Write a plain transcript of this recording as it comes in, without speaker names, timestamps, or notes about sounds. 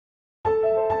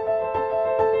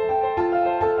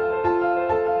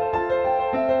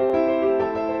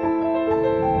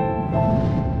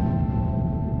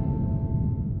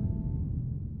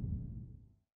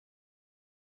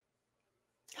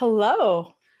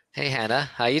Hello. Hey Hannah,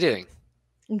 how you doing?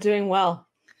 I'm doing well.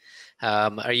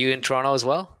 Are you in Toronto as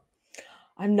well?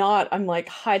 I'm not. I'm like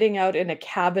hiding out in a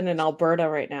cabin in Alberta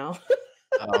right now.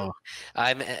 Oh,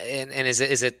 and is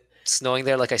it snowing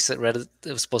there? Like I said, read it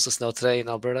was supposed to snow today in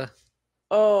Alberta.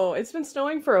 Oh, it's been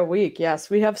snowing for a week.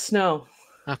 Yes, we have snow.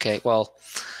 Okay, well,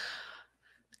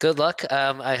 good luck.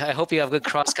 I hope you have good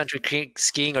cross-country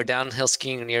skiing or downhill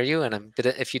skiing near you. And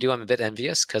if you do, I'm a bit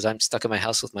envious because I'm stuck in my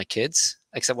house with my kids,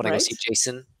 except when I go Right? see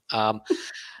Jason.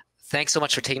 Thanks so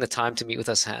much for taking the time to meet with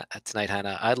us tonight,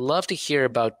 Hannah. I'd love to hear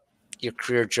about your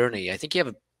career journey. I think you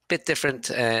have a bit different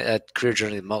career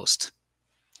journey than most.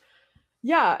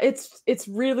 Yeah, it's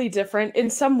really different in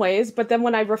some ways, but then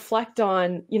when I reflect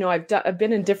on, I've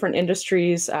been in different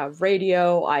industries,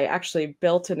 radio. I actually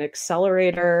built an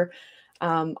accelerator.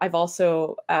 I've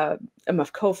also am a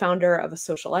co-founder of a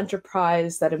social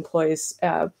enterprise that employs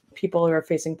people who are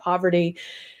facing poverty.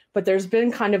 But there's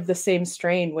been kind of the same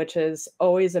strain, which is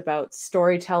always about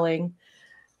storytelling,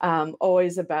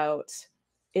 always about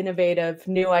innovative,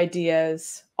 new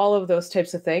ideas, all of those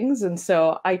types of things. And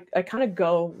so I kind of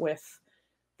go with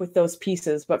those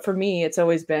pieces. But for me, it's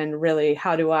always been really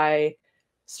how do I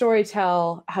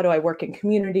storytell, how do I work in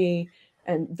community,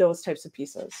 and those types of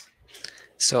pieces.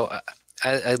 So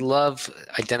I love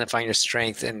identifying your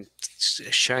strength and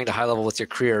sharing the high level with your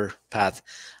career path.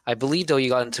 I believe though you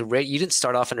got into radio, you didn't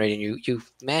start off in radio. You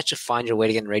managed to find your way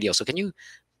to get in radio. So can you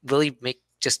really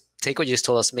just take what you just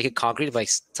told us, make it concrete by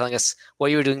telling us what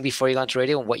you were doing before you got into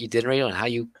radio and what you did in radio and how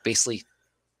you basically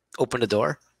opened the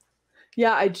door?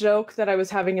 Yeah, I joke that I was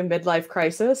having a midlife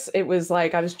crisis. It was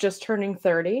like I was just turning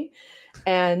 30,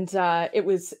 and it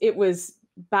was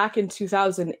back in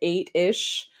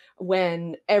 2008-ish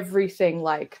when everything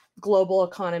like global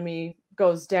economy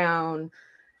goes down.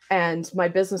 And my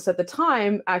business at the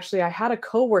time, actually, I had a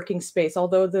co-working space,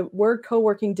 although the word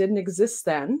co-working didn't exist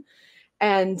then.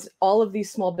 And all of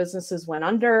these small businesses went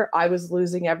under. I was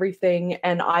losing everything.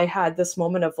 And I had this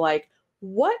moment of like,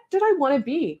 what did I want to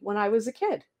be when I was a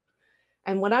kid?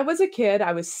 And when I was a kid,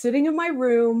 I was sitting in my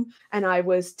room and I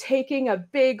was taking a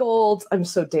big old, I'm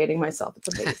so dating myself,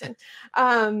 it's amazing.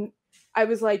 Um, I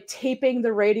was like taping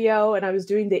the radio and I was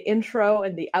doing the intro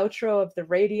and the outro of the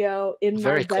radio in my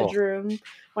Very cool. bedroom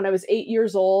when I was 8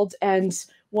 years old. And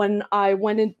when I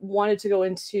went and wanted to go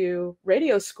into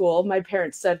radio school, my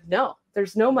parents said, no,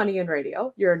 there's no money in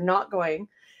radio. You're not going.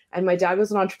 And my dad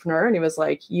was an entrepreneur and he was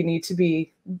like, you need to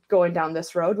be going down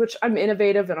this road, which I'm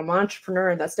innovative and I'm an entrepreneur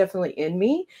and that's definitely in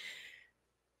me.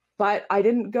 But I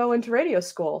didn't go into radio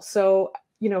school. So,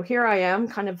 here I am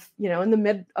kind of, in the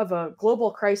mid of a global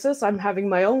crisis. I'm having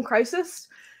my own crisis.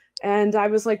 And I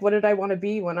was like, what did I want to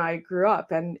be when I grew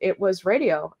up? And it was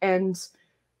radio. And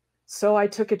so I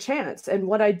took a chance. And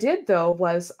what I did though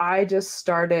was I just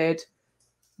started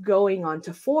going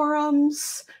onto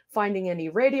forums, finding any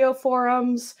radio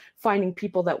forums, finding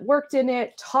people that worked in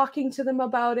it, talking to them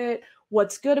about it,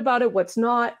 what's good about it, what's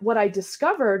not. What I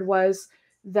discovered was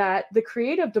that the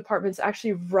creative departments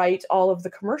actually write all of the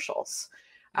commercials.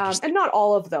 And Interesting. not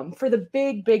all of them. For the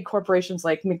big corporations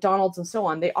like McDonald's and so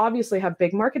on, they obviously have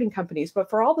big marketing companies, but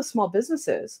for all the small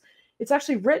businesses, it's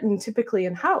actually written typically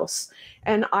in house.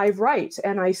 And I write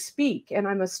and I speak and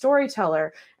I'm a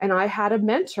storyteller. And I had a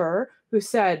mentor who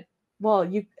said, well,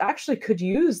 you actually could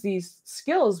use these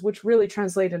skills, which really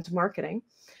translate into marketing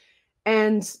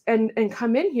and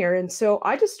come in here. And so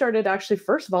I just started actually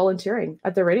first volunteering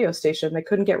at the radio station. They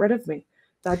couldn't get rid of me.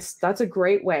 That's a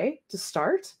great way to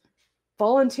start.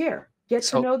 Volunteer, get to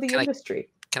So know the can I industry.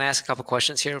 can I ask a couple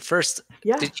questions here? First,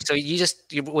 Yeah.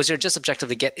 was your just objective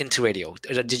to get into radio?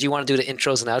 Did you want to do the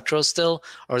intros and outros still,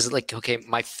 or is it like, okay,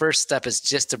 my first step is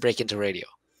just to break into radio?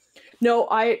 No,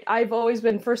 I've always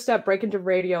been first step break into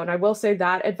radio. And I will say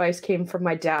that advice came from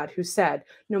my dad, who said,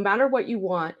 no matter what you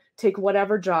want, take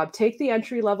whatever job, take the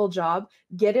entry level job,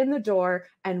 get in the door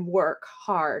and work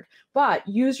hard, but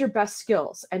use your best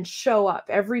skills and show up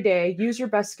every day, use your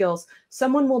best skills.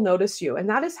 Someone will notice you. And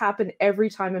that has happened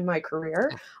every time in my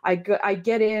career. I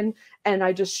get in and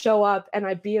I just show up and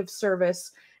I be of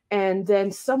service. And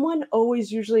then someone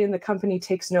always usually in the company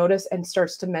takes notice and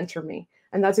starts to mentor me.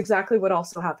 And that's exactly what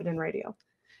also happened in radio.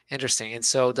 Interesting. And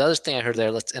so the other thing I heard there,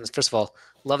 and first of all,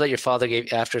 love that your father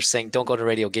gave, after saying don't go to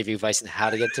radio, gave you advice on how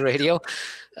to get to radio.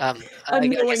 I guess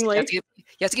Unknowingly. you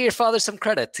have to give your father some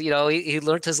credit. He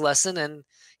learned his lesson and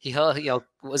he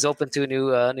was open to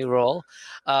a new role.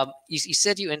 You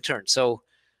said you interned. So,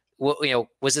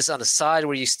 was this on the side?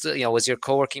 Were you still, was your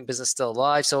co-working business still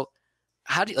alive? So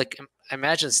how do you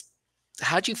imagine,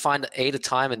 how do you find the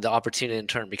time and the opportunity to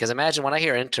intern? Because imagine when I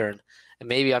hear intern, and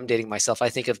maybe I'm dating myself, I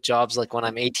think of jobs like when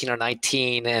I'm 18 or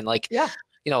 19 and like, Yeah.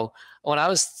 you know, when I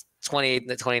was 28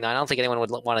 and 29, I don't think anyone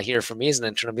would want to hear from me as an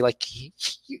intern and be like,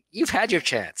 you've had your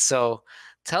chance. So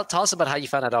tell us about how you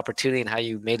found that opportunity and how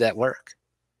you made that work.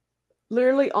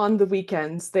 Literally on the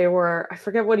weekends, they were, I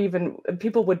forget what even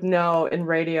people would know in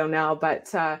radio now,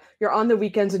 but you're on the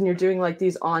weekends and you're doing like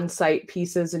these on-site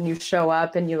pieces and you show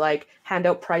up and you like hand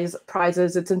out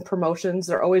prizes. It's in promotions.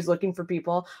 They're always looking for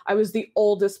people. I was the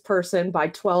oldest person by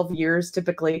 12 years,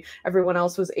 typically. Everyone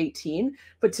else was 18.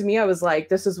 But to me, I was like,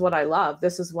 this is what I love.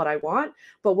 This is what I want.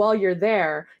 But while you're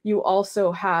there, you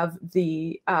also have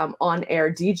the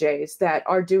on-air DJs that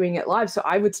are doing it live. So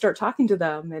I would start talking to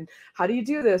them and how do you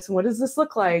do this? And what does this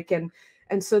look like? And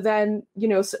so then, you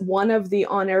know, one of the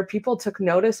on-air people took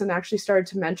notice and actually started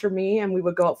to mentor me, and we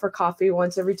would go out for coffee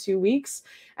once every 2 weeks.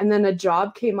 And then a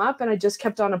job came up, and I just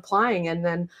kept on applying. And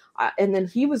then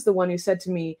he was the one who said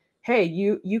to me, "Hey,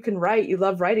 you can write. You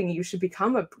love writing. You should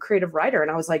become a creative writer."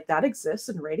 And I was like, "That exists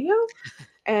in radio?"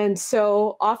 And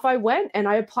so off I went, and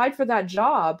I applied for that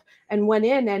job and went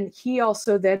in. And he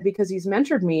also then, because he's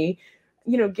mentored me,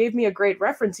 you know, gave me a great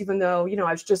reference, even though, you know,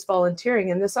 I was just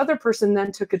volunteering. And this other person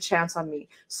then took a chance on me,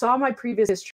 saw my previous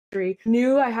history,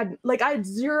 knew I had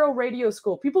zero radio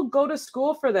school. People go to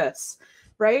school for this,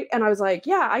 right? And I was like,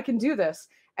 yeah, I can do this.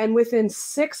 And within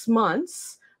 6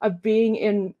 months of being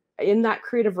in that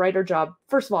creative writer job,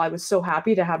 first of all, I was so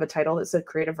happy to have a title that said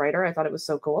creative writer. I thought it was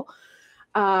so cool.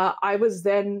 I was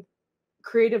then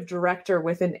creative director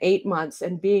within 8 months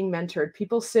and being mentored.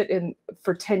 People sit in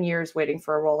for 10 years waiting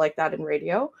for a role like that in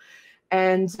radio.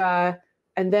 And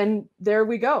then there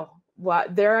we go.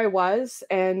 There I was.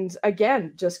 And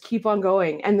again, just keep on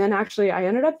going. And then actually I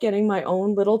ended up getting my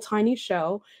own little tiny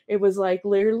show. It was like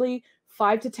literally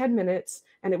 5 to 10 minutes.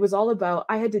 And it was all about,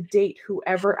 I had to date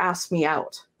whoever asked me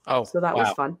out. Oh, so that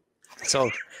was fun.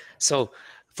 So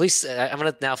please, I'm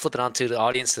going to now flip it on to the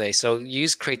audience today. So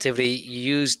use creativity,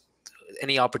 use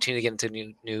any opportunity to get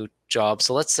into new jobs.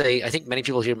 So let's say, I think many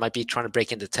people here might be trying to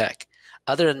break into tech.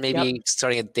 Other than maybe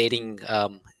starting a dating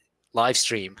live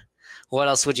stream, what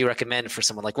else would you recommend for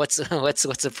someone? Like what's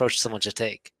the approach someone should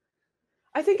take?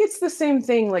 I think it's the same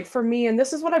thing. Like for me, and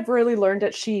this is what I've really learned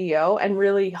at SheEO and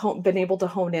really been able to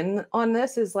hone in on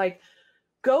this, is like,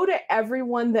 go to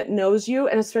everyone that knows you,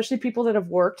 and especially people that have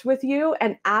worked with you,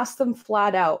 and ask them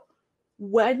flat out,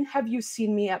 when have you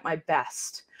seen me at my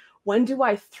best? When do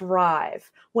I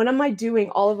thrive? When am I doing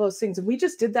all of those things? And we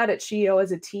just did that at SheEO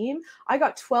as a team. I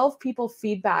got 12 people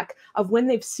feedback of when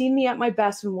they've seen me at my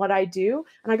best and what I do.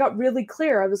 And I got really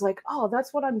clear. I was like, oh,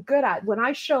 that's what I'm good at. When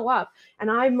I show up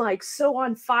and I'm like so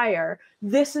on fire,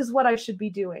 this is what I should be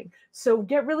doing. So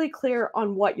get really clear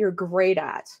on what you're great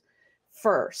at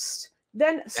first.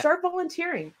 Then start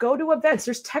volunteering. Go to events.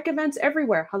 There's tech events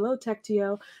everywhere. Hello,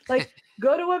 TechTO. Like,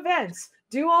 go to events.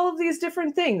 Do all of these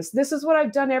different things. This is what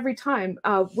I've done every time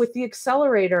with the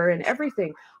accelerator and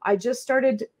everything. I just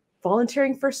started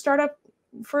volunteering for a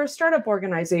startup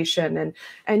organization,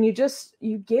 and you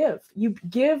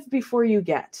give before you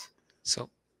get. So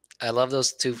I love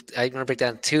those two. I'm going to break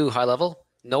down two high level.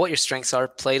 Know what your strengths are,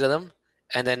 play to them,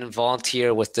 and then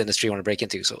volunteer with the industry you want to break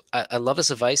into. So I love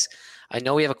this advice. I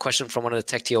know we have a question from one of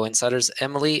the TechTO insiders.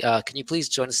 Emily, can you please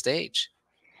join the stage?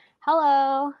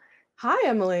 Hello. Hi,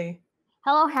 Emily.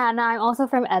 Hello, Hannah. I'm also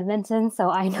from Edmonton, so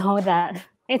I know that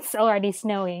it's already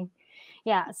snowing.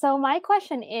 Yeah, so my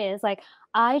question is, like,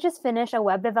 I just finished a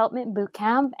web development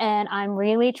bootcamp, and I'm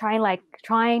really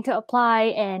trying to apply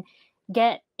and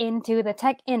get into the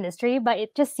tech industry, but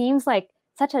it just seems like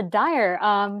such a dire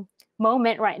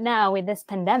moment right now with this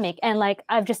pandemic. And like,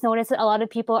 I've just noticed that a lot of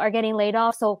people are getting laid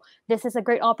off. So this is a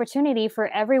great opportunity for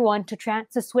everyone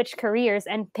to switch careers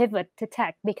and pivot to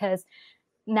tech, because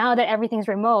now that everything's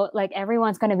remote, like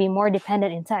everyone's going to be more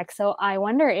dependent in tech. So I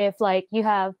wonder if like you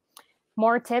have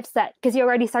more tips because you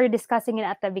already started discussing it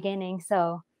at the beginning.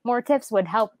 So more tips would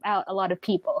help out a lot of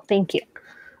people. Thank you.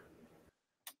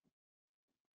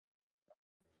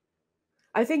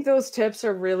 I think those tips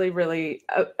are really, really,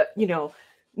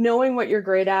 knowing what you're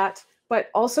great at, but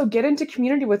also get into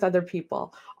community with other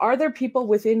people. Are there people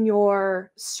within your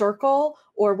circle,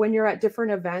 or when you're at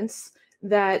different events,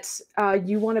 that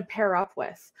you want to pair up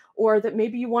with, or that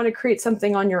maybe you want to create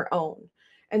something on your own?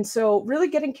 And so really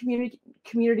get in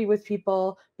community with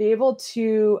people, be able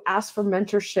to ask for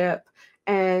mentorship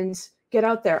and get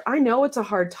out there. I know it's a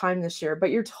hard time this year,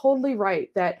 but you're totally right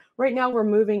that right now we're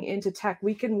moving into tech.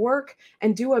 We can work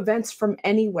and do events from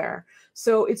anywhere.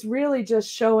 So it's really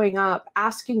just showing up,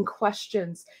 asking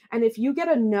questions. And if you get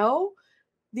a no,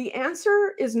 the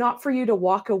answer is not for you to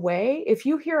walk away. If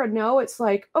you hear a no, it's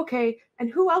like, okay, and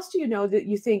who else do you know that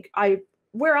you think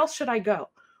where else should I go?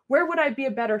 Where would I be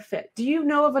a better fit? Do you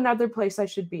know of another place I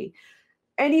should be?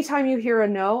 anytime you hear a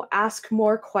no, ask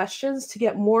more questions to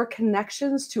get more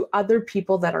connections to other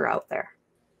people that are out there.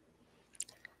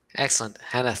 Excellent.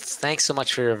 Hannah, thanks so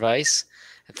much for your advice,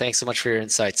 and thanks so much for your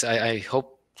insights. I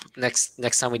hope next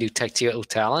time we do TechTO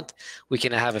Talent, we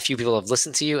can have a few people who have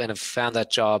listened to you and have found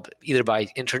that job either by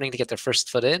interning to get their first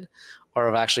foot in, or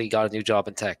have actually got a new job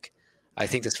in tech. I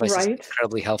think this advice is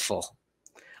incredibly helpful.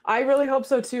 I really hope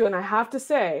so too. And I have to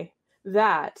say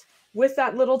that with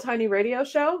that little tiny radio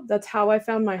show, that's how I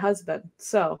found my husband.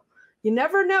 So you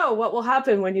never know what will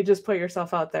happen when you just put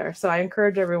yourself out there. So I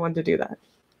encourage everyone to do that.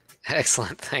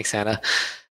 Excellent. Thanks, Hannah.